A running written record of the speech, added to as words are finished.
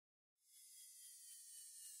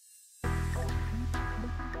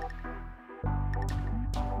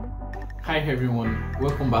Hi everyone,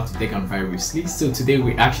 welcome back to Tech and Virusly. So today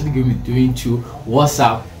we're actually going to be doing two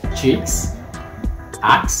WhatsApp checks,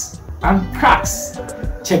 hacks and cracks.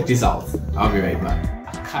 Check this out. I'll be right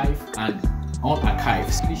back. Archive and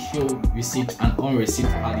unarchive. Please show receipt and unreceipt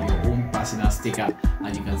and your own personal sticker,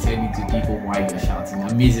 and you can send it to people while you're shouting.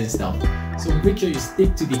 Amazing stuff. So make sure you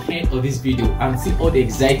stick to the end of this video and see all the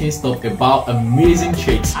exciting stuff about amazing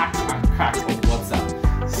tricks, hacks and cracks on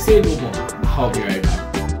WhatsApp. Say no more. I'll be right back.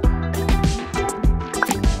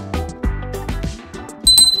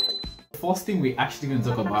 First thing we're actually going to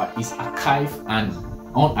talk about is archive and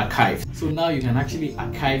unarchive. So now you can actually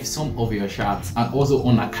archive some of your chats and also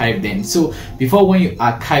unarchive them. So before, when you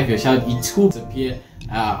archive your chat, it will disappear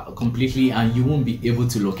completely and you won't be able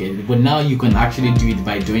to locate it, but now you can actually do it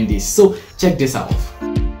by doing this. So check this out.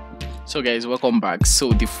 So guys, welcome back.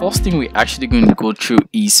 So the first thing we're actually going to go through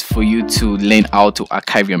is for you to learn how to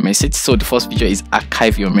archive your message. So the first feature is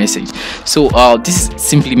archive your message. So this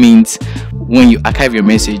simply means when you archive your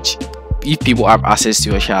message, if people have access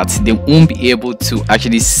to your chats, they won't be able to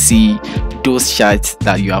actually see those chats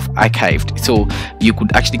that you have archived. So you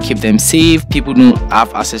could actually keep them safe. People don't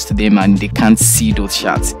have access to them and they can't see those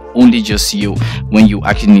chats, only just you when you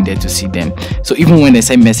actually needed to see them. So even when they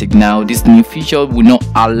send message now, this new feature will not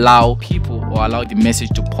allow people or allow the message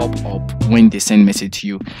to pop up when they send message to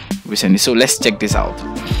you recently. So let's check this out.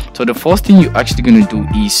 So the first thing you're actually going to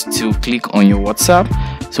do is to click on your WhatsApp.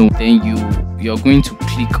 So then you're going to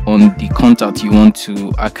click on the contact you want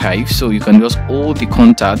to archive. So you can just hold the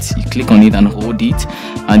contact, you click on it and hold it,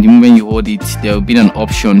 and the moment you hold it, there will be an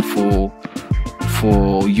option for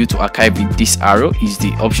you to archive it. This arrow is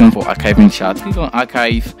the option for archiving chat. Click on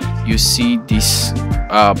archive, you see this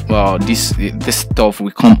this stuff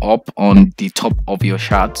will come up on the top of your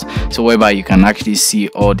chat, so whereby you can actually see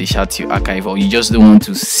all the chats you archive, or you just don't want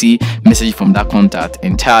to see message from that contact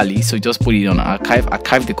entirely, so just put it on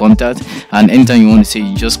archive the contact, and anytime you want to say,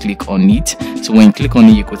 you just click on it. So when you click on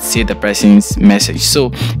it, you could see the person's message.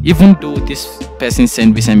 So even though this person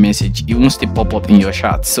sent recent message, it won't still pop up in your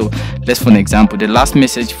chat. So let's, for an example, the last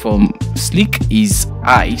message from Slick is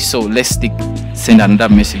I, so let's send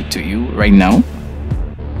another message to you right now.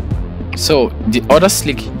 So the other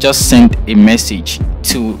Slick just sent a message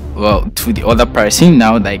to the other person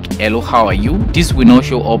now, like, hello, how are you? This will not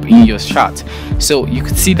show up in your chat. So you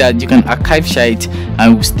could see that you can archive chat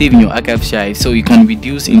and will stay in your archive chat, so you can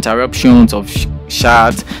reduce interruptions of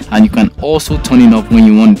chat, and you can also turn it off when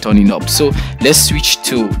you want to turn it up. So let's switch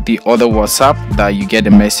to the other WhatsApp that you get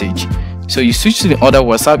the message. So you switch to the other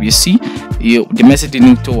WhatsApp, you see the message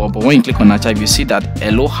didn't show up, but when you click on archive, you see that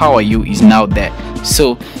hello, how are you is now there.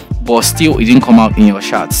 So but still it didn't come out in your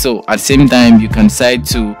chat. So at the same time, you can decide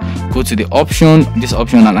to go to the option, this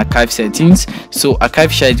option, and archive settings. So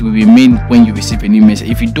archive chat will remain when you receive a new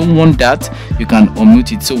message. If you don't want that, you can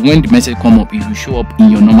unmute it, so when the message come up, it will show up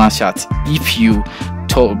in your normal chat. If you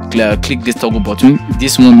click this toggle button,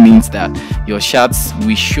 this one means that your chats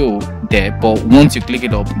will show there, but once you click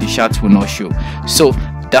it up, the chat will not show. So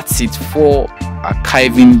that's it for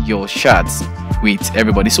archiving your chats with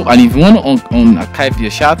everybody. So, and if you want to archive your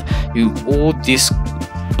chat, you hold this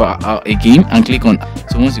bar again and click on.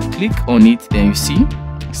 So once you click on it, then you see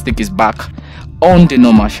Stick is back on the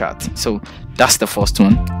normal chat. So that's the first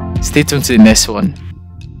one. Stay tuned to the next one.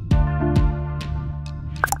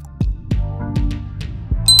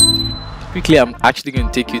 Quickly, I'm actually going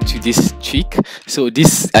to take you to this trick. So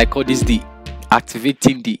this, I call this the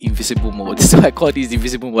activating the invisible mode. So I call this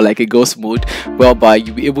invisible mode, like a ghost mode, whereby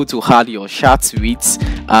you'll be able to hide your chat reads,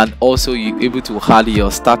 and also you're able to hide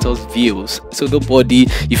your status views. So nobody,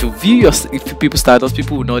 if you view if people's status,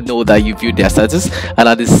 people will not know that you viewed their status. And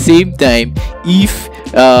at the same time, if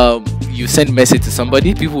you send message to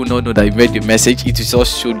somebody, people will not know that you read the message. It will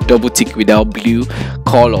just show double tick without blue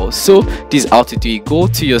color. So this is how to do it. Go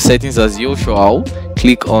to your settings as usual,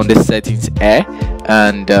 click on the settings here,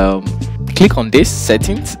 and click on this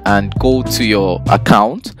settings and go to your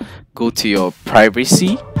account, go to your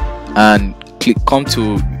privacy, and come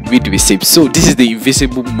to read receipt. So this is the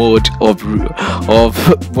invisible mode of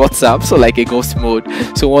WhatsApp, so like a ghost mode.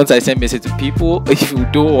 So once I send message to people, if you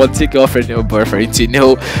don't want your girlfriend or boyfriend to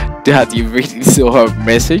know that you read his or her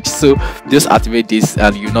message, so just activate this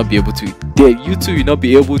and you'll not be able to, you too will not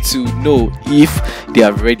be able to know if they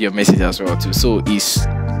have read your message as well too. So it's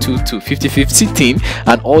 50-50 thing,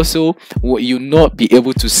 and also you'll not be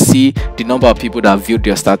able to see the number of people that viewed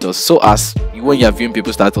your status. So as when you're viewing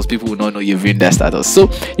people's status, people will not know you're viewing their status.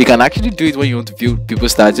 So you can actually do it when you want to view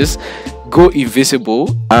people's status. Go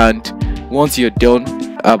invisible, and once you're done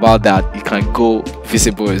about that, you can go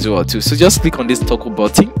visible as well too. So just click on this toggle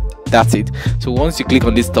button That's it. So once you click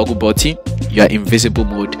on this toggle button, you are in visible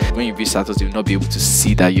mode. When you view status, you will not be able to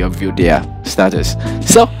see that you have viewed their status.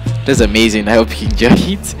 So that's amazing. I hope you enjoy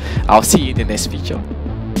it. I'll see you in the next picture.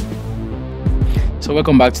 So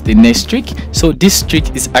welcome back to the next trick. So this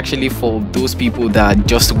trick is actually for those people that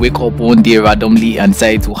just wake up one day randomly and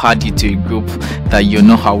decide to add you to a group that you're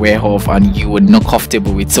not aware of and you are not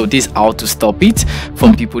comfortable with. So this is how to stop it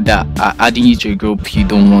from people that are adding you to a group you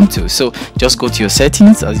don't want to. So just go to your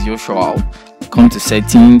settings as usual. Come to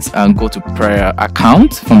settings and go to prior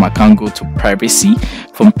account. From account, go to privacy.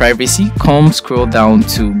 From privacy, come scroll down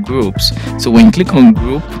to groups. So when you click on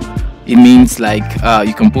group, it means like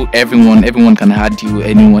you can put everyone can add you,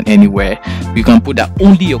 anyone, anywhere. You can put that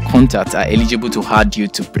only your contacts are eligible to add you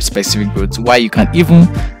to specific groups. Why you can even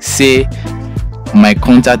say my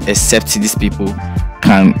contact except these people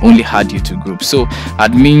can only add you to groups. So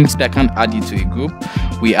admins that can add you to a group,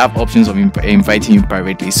 we have options of inviting you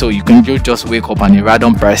privately. So you can just wake up and a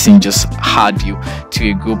random person just add you to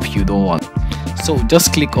a group you don't want. So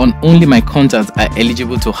just click on only my contacts are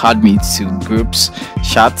eligible to add me to groups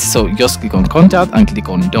chat. So just click on contact and click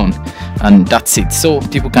on done, and that's it. So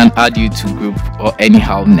people can add you to group or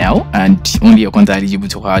anyhow now, and only your contact eligible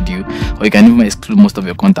to add you, or you can even exclude most of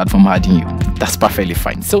your contact from adding you. That's perfectly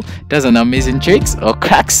fine. So that's an amazing tricks or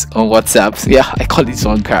cracks on WhatsApp. So yeah, I call this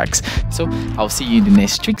one cracks. So I'll see you in the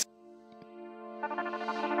next tricks.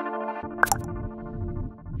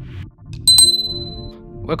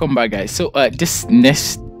 Welcome back, guys. So this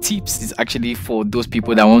next tips is actually for those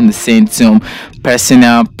people that want to send some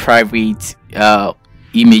personal private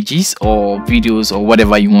images or videos or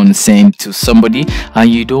whatever you want to send to somebody, and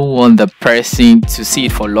you don't want the person to see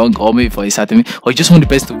it for long, or maybe for a certain minute, or you just want the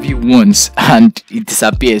person to view once and it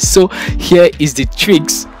disappears. So here is the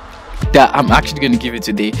tricks that I'm actually going to give you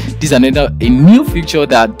today. This is a new feature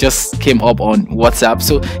that just came up on WhatsApp.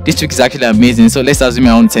 So this trick is actually amazing. So let's assume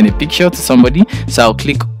I want to send a picture to somebody. So I'll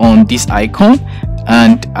click on this icon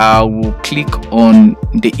and I will click on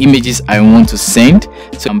the images I want to send.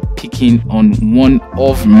 So I'm picking on one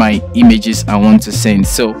of my images I want to send.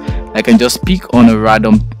 So I can just pick on a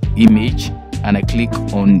random image and I click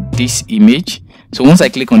on this image. So once I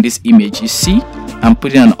click on this image, you see I'm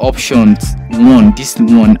putting an option one. This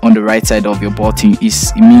one on the right side of your button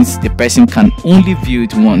it means the person can only view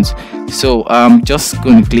it once. So I'm just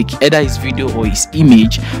going to click either his video or his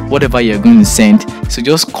image, whatever you're going to send. So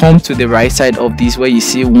just come to the right side of this where you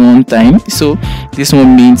see one time. So this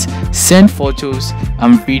one means send photos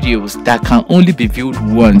and videos that can only be viewed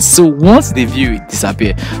once. So once they view it,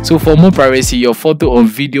 disappear. So for more privacy, your photo or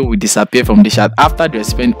video will disappear from the chat after the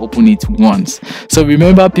recipient open it once. So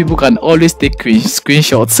remember, people can always take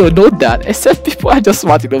screenshots. So note that, except people are just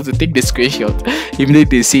smart enough to take the screenshot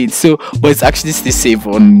immediately they see it. So but it's actually still safe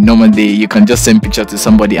on normal day. You can just send picture to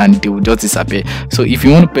somebody and they will just disappear. So if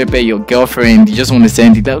you want to prepare your girlfriend, you just want to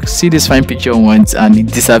send it, like, see this fine picture once and it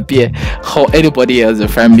disappear, or anybody else, a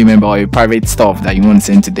family member or a private stuff that you want to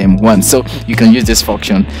send to them once. So you can use this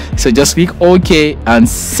function. So just click OK and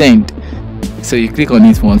send. So you click on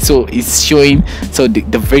it once, so it's showing. So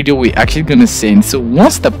the video we're actually going to send, so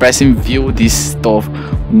once the person view this stuff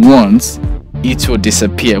once, it will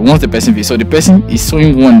disappear. Once the person views, so the person is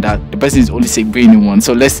showing one that the person is only viewing one.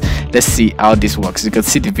 So let's see how this works. You can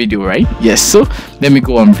see the video, right? Yes. So let me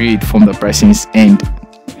go and view it from the person's end.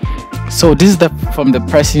 So this is from the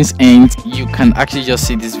person's end. You can actually just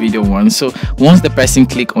see this video once. So once the person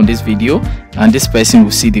click on this video, and this person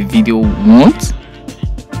will see the video once.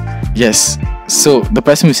 Yes, so the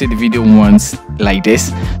person will see the video once like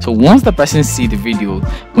this. So once the person see the video,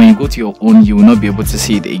 when you go to your own, you will not be able to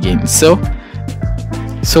see it again. So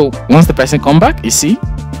once the person come back, you see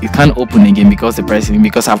it can't open again because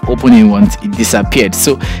I've opened it once, it disappeared.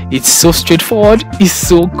 So it's so straightforward, it's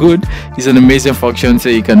so good, it's an amazing function. So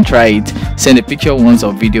you can try it, send a picture once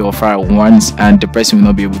or video or file once, and the person will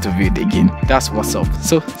not be able to view it again. That's what's up.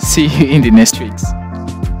 So see you in the next tricks.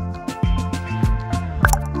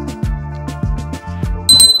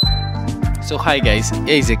 So hi guys,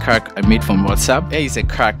 here is a crack I made from WhatsApp. Here is a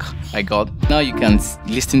crack I got. Now you can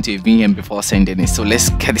listen to a VN before sending it. So let's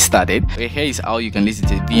get started. Here is how you can listen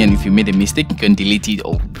to a VN. If you made a mistake, you can delete it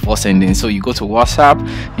or before sending. So you go to WhatsApp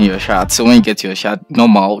in your chat. So when you get to your chat,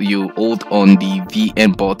 normal, you hold on the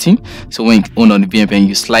VN button. So when you hold on the VN button,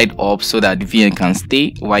 you slide up so that the VN can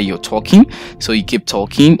stay while you're talking. So you keep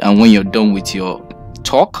talking, and when you're done with your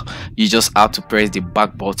talk, you just have to press the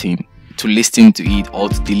back button to listen to it or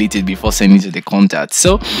to delete it before sending to the contact.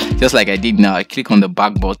 So just like I did now, I click on the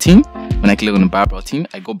back button. When I click on the back button,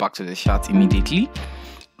 I go back to the chat immediately.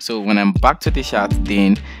 So when I'm back to the chat,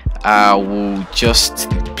 then I will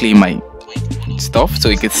just play my stuff. So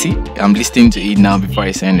you can see I'm listening to it now before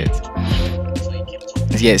I send it.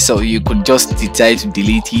 Yeah, so you could just decide to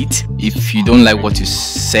delete it if you don't like what you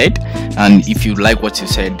said, and if you like what you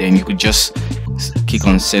said, then you could just click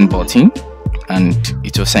on send button and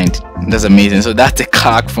it will send. That's amazing. So that's a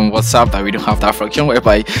hack from WhatsApp, that we don't have that function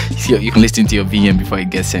whereby you can listen to your VM before it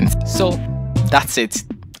gets sent. So that's it.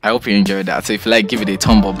 I hope you enjoyed that. So if you like, give it a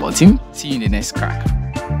thumb up button. See you in the next crack.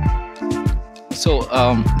 So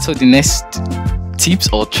the next tips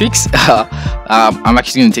or tricks I'm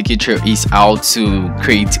actually going to take you through is how to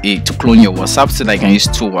clone your WhatsApp so that you can use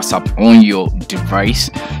two WhatsApp on your device.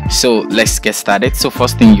 So let's get started. So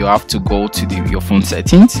first thing, you have to go to your phone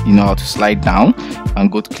settings. You know how to slide down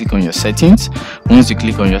and go to click on your settings. Once you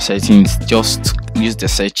click on your settings, just use the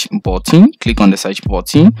search button, click on the search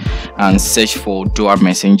button and search for dual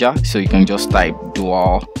messenger. So you can just type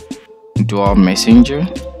dual messenger.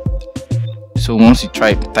 So once you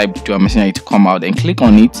type dual messenger, it will come out, then click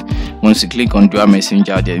on it. Once you click on dual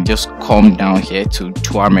messenger, then just come down here to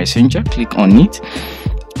dual messenger, click on it.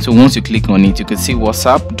 So once you click on it, you can see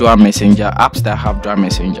WhatsApp, dual messenger, apps that have dual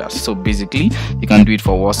messenger. So basically you can do it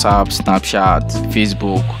for WhatsApp, Snapchat,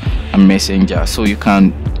 Facebook and Messenger. So you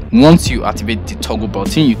can, once you activate the toggle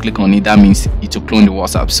button, you click on it, that means it will clone the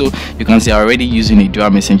WhatsApp. So you can see I'm already using a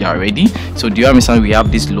dual messenger already. So dual messenger, we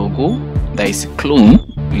have this logo that is clone,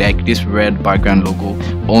 like this red background logo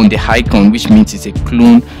on the icon, which means it's a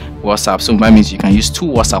clone WhatsApp. So that means you can use two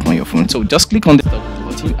WhatsApp on your phone. So just click on the toggle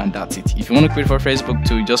button and that's it. If you want to create for Facebook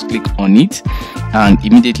too, just click on it and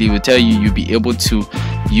immediately it will tell you you'll be able to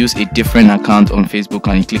use a different account on Facebook,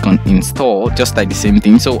 and you click on install, just like the same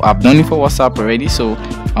thing. So I've done it for WhatsApp already, so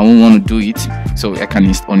I won't want to do it, so I can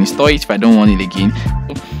uninstall it if I don't want it again.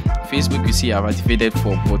 Facebook, you see I've activated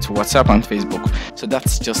for both WhatsApp and Facebook. So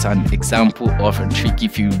that's just an example of a trick.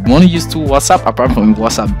 If you want to use two WhatsApp apart from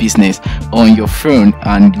WhatsApp business on your phone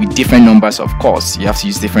and with different numbers, of course you have to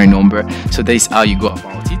use different number. So that is how you go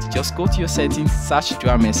about it. Just go to your settings, search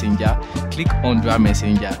dual messenger, click on dual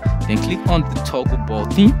messenger, then click on the toggle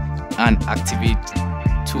button and activate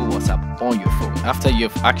two WhatsApp on your phone. After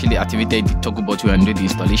you've actually activated the toggle button and do the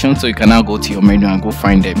installation, so you can now go to your menu and go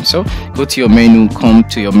find them. So go to your menu, come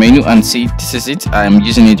to your menu and see, this is it. I am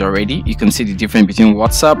using it already. You can see the difference between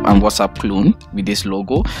WhatsApp and WhatsApp clone with this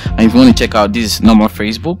logo. And if you want to check out this normal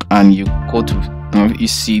Facebook, and you go to you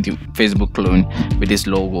see the Facebook clone with this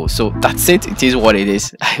logo. So that's it. It is what it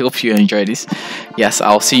is. I hope you enjoy this. Yes,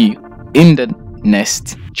 I'll see you in the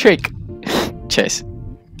next trick. Cheers.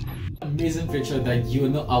 Amazing feature that you're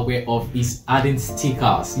not aware of is adding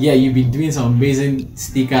stickers. Yeah, you've been doing some amazing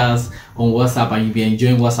stickers on WhatsApp and you've been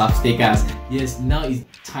enjoying WhatsApp stickers. Yes, now it's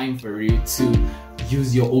time for you to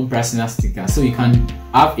use your own personal sticker, so you can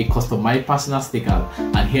have a customized personal sticker.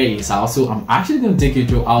 And here it is. Also, I'm actually going to take you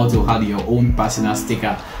through how to add your own personal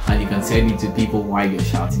sticker and you can send it to people while you're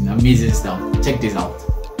shouting. Amazing stuff. Check this out.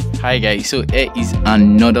 Hi guys, so here is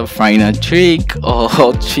another final trick or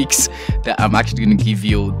tricks that I'm actually going to give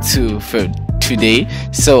you for today.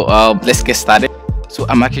 So let's get started. So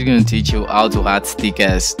I'm actually going to teach you how to add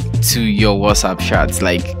stickers to your WhatsApp chats.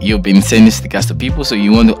 Like, you've been sending stickers to people, so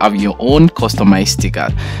you want to have your own customized sticker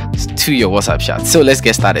to your WhatsApp chat. So let's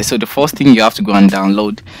get started. So the first thing, you have to go and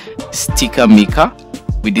download Sticker Maker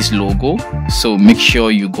with this logo. So make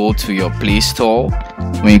sure you go to your Play Store.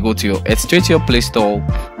 When you go to straight to your Play Store,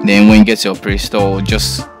 then when you get to your Play Store,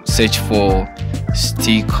 just search for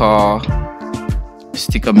Sticker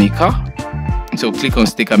Maker. So click on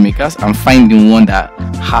Sticker Makers and find the one that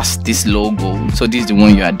has this logo. So this is the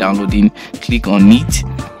one you are downloading. Click on it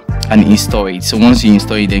and install it. So once you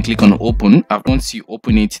install it, then click on open. And once you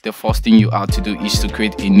open it, the first thing you have to do is to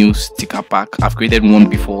create a new sticker pack. I've created one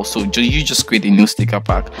before, so you just create a new sticker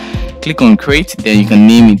pack. Click on create, then you can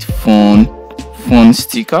name it fun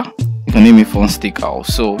sticker. You can name it fun sticker.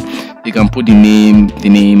 So you can put the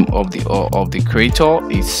name of the creator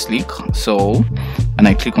is Slick. So, and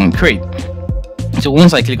I click on create. So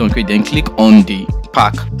once I click on create, then click on the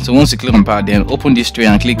pack. So once you click on pack, then open this tray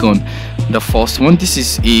and click on the first one. This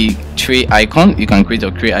is a tray icon. You can create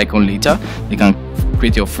your tray icon later. You can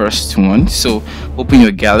create your first one. So open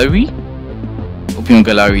your gallery,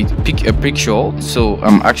 pick a picture. So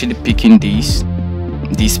I'm actually picking this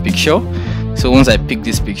picture. So once I pick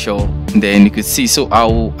this picture, then you could see, so I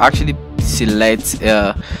will actually select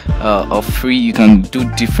a free, you can do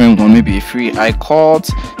different one, maybe a free iCard,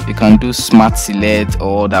 you can do smart select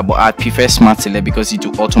or that, but I prefer smart select because it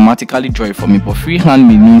will automatically draw it for me. But freehand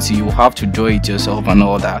means you have to draw it yourself and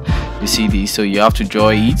all that. You see this, so you have to draw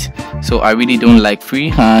it. So I really don't like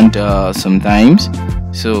freehand sometimes,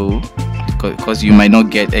 so because you might not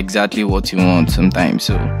get exactly what you want sometimes.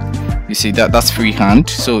 So You see that's freehand,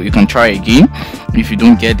 so you can try again. If you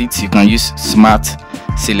don't get it, you can use smart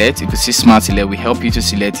select. You can see smart select will help you to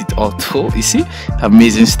select it auto. You see,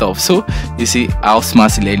 amazing stuff. So you see how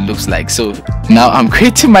smart select looks like. So now I'm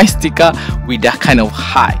creating my sticker with that kind of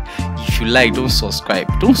high. If you like, don't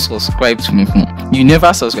subscribe to me. You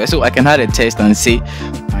never subscribe, so I can add a text and say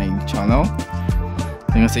my channel.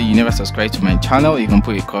 You can say you never subscribe to my channel. You can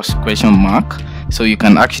put a question mark, so you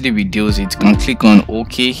can actually reduce it. You can click on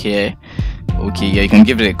OK here. Okay, yeah, you can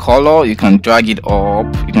give it a color. You can drag it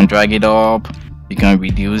up. You can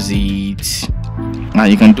reduce it,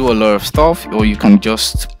 and you can do a lot of stuff, or you can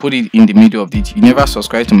just put it in the middle of it. You never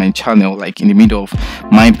subscribe to my channel, like in the middle of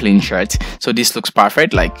my plain shirt. So this looks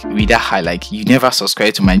perfect, like with that high, like you never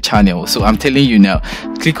subscribe to my channel. So I'm telling you now,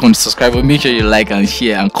 click on subscribe, or make sure you like and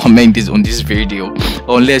share and comment this on this video,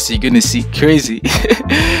 unless you're gonna see crazy.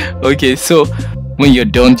 Okay, so when you're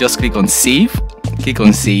done, just click on save.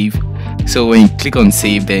 So when you click on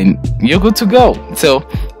save, then you're good to go. So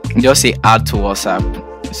just say add to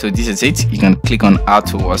WhatsApp. So this is it. You can click on add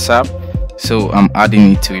to WhatsApp. So I'm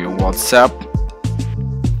adding it to your WhatsApp.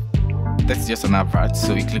 That's just an advert,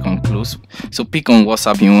 so you click on close. So pick on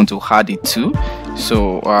WhatsApp you want to add it to.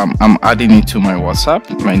 So I'm adding it to my WhatsApp,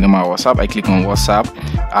 my normal WhatsApp. I click on WhatsApp,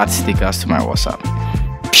 add stickers to my WhatsApp.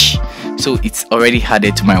 So it's already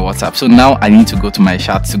added to my WhatsApp. So now I need to go to my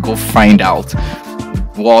chat to go find out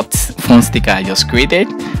what fun sticker I just created,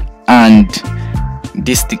 and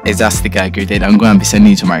this exact sticker I created, I'm going to be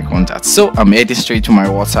sending it to my contacts. So I'm heading straight to my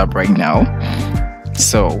WhatsApp right now.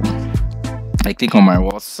 So I click on my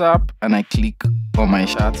WhatsApp and I click on my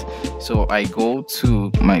chat. So I go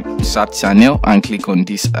to my chat channel and click on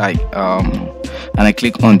this and I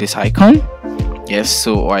click on this icon. Yes,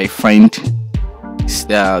 so I find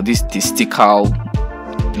this sticker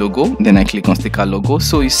logo. Then I click on sticker logo.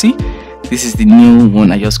 So you see, this is the new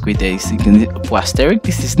one I just created. You can put asterisk.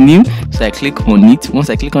 This is new, so I click on it. Once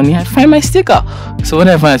I click on it, I find my sticker. So when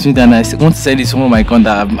I find it and I want to send it to one of my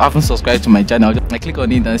contacts, I haven't subscribed to my channel, I click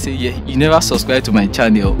on it and say, yeah, you never subscribed to my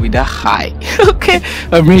channel, with that high. Okay,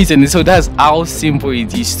 amazing. So that's how simple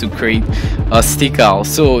it is to create a sticker.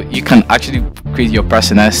 So you can actually create your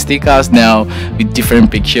personal stickers now with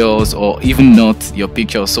different pictures, or even not your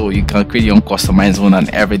picture, so you can create your own customized one and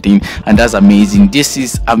everything. And that's amazing. This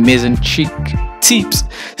is amazing tips.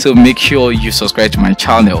 So make sure you subscribe to my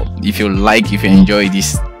channel if you enjoy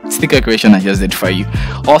this sticker creation I just did for you.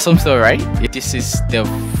 Awesome stuff, right? This is the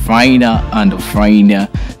final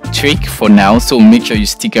trick for now, so make sure you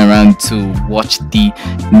stick around to watch the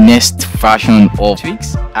next version of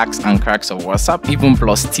tricks, hacks and cracks of WhatsApp, even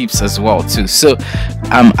plus tips as well too. So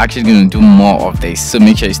I'm actually going to do more of this, so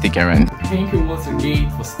make sure you stick around. Thank you once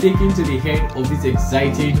again for sticking to the head of these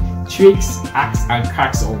exciting tricks, hacks and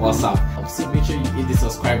cracks of WhatsApp. So make sure you hit the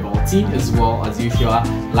subscribe button, as well as usual,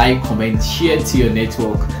 like, comment, share to your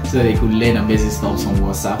network so that they could learn amazing stuff on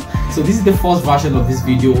WhatsApp. So this is the first version of this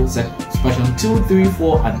video, version 2, 3,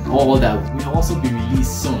 4 and all that will also be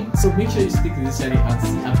released soon. So make sure you stick to this channel and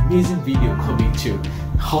see amazing video coming through.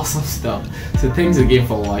 Awesome stuff. So thanks again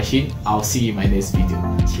for watching. I'll see you in my next video.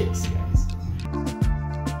 Cheers, guys.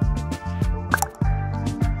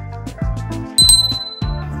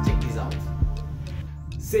 Check this out.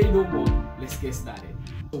 Say no more. Let's get started.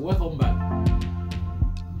 So welcome back.